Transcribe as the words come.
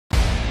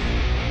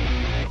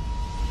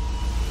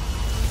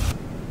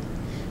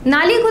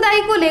नाली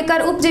खुदाई को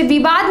लेकर उपजे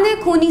विवाद ने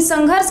खूनी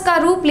संघर्ष का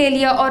रूप ले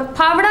लिया और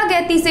फावड़ा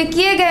गैती से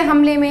किए गए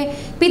हमले में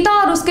पिता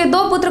और उसके 2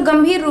 पुत्र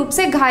गंभीर रूप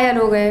से घायल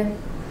हो गए।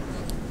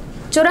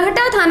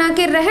 चोरहटा थाना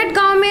के रहट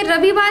गांव में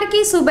रविवार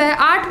की सुबह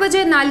 8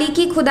 बजे नाली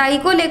की खुदाई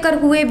को लेकर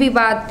हुए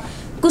विवाद।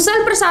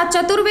 कुशल प्रसाद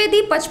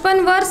चतुर्वेदी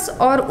 55 वर्ष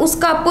और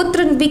उसका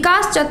पुत्र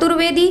विकास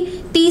चतुर्वेदी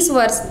 30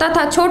 वर्ष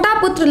तथा छोटा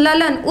पुत्र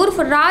ललन उर्फ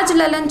राज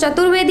ललन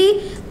चतुर्वेदी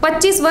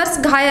 25 वर्ष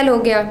घायल हो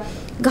गया।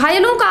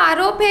 घायलों का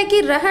आरोप है कि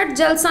रहट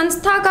जल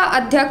संस्था का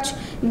अध्यक्ष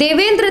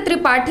देवेंद्र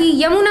त्रिपाठी,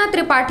 यमुना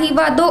त्रिपाठी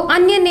व 2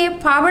 अन्य ने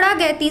फावड़ा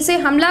गैती से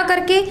हमला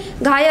करके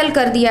घायल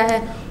कर दिया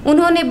है।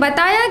 उन्होंने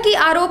बताया कि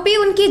आरोपी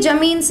उनकी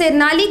जमीन से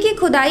नाली की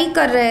खुदाई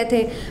कर रहे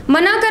थे।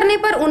 मना करने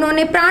पर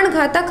उन्होंने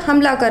प्राणघातक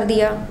हमला कर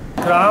दिया।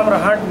 ग्राम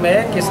रहट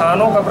में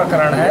किसानों का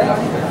प्रकरण है।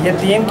 ये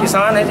 3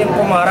 किसान हैं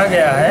जिनको मारा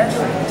गया है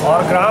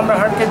और ग्राम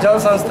रहट के जल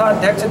संस्था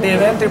अध्यक्ष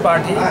देवेंद्र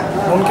त्रिपाठी,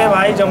 उनके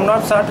भाई जमुना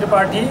प्रसाद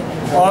त्रिपाठी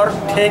और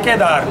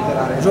ठेकेदार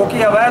जो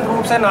कि अवैध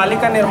रूप से नाली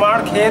का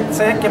निर्माण खेत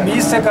से के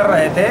बीच से कर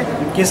रहे थे।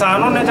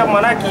 किसानों ने जब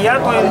मना किया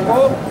तो इनको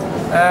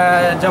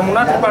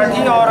जमुना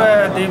त्रिपाठी और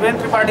देवेंद्र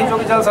त्रिपाठी जो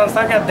कि जल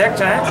संस्था के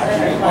अध्यक्ष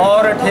हैं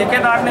और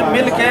ठेकेदार ने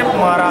मिल के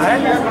मारा है।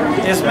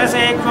 इसमें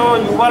से एक जो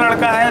युवा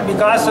लड़का है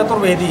विकास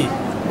चतुर्वेदी,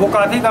 वो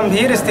काफ़ी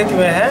गंभीर स्थिति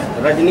में है।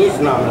 रजनीश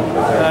नाम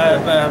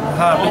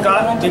हाँ,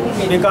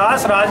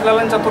 विकास राज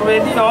ललन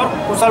चतुर्वेदी और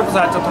कुशल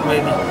प्रसाद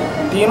चतुर्वेदी,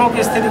 तीनों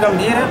की स्थिति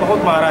गंभीर है।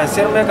 बहुत मारा है,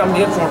 सिर में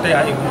गंभीर चोटें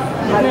आई हुई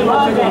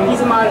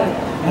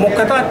हैं।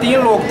 मुख्यतः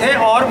 3 लोग थे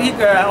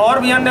और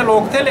भी अन्य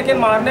लोग थे, लेकिन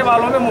मारने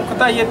वालों में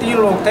मुख्यतः ये 3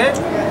 लोग थे,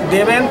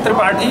 देवेंद्र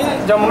त्रिपाठी,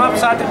 जमुना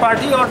प्रसाद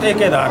त्रिपाठी और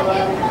ठेकेदार।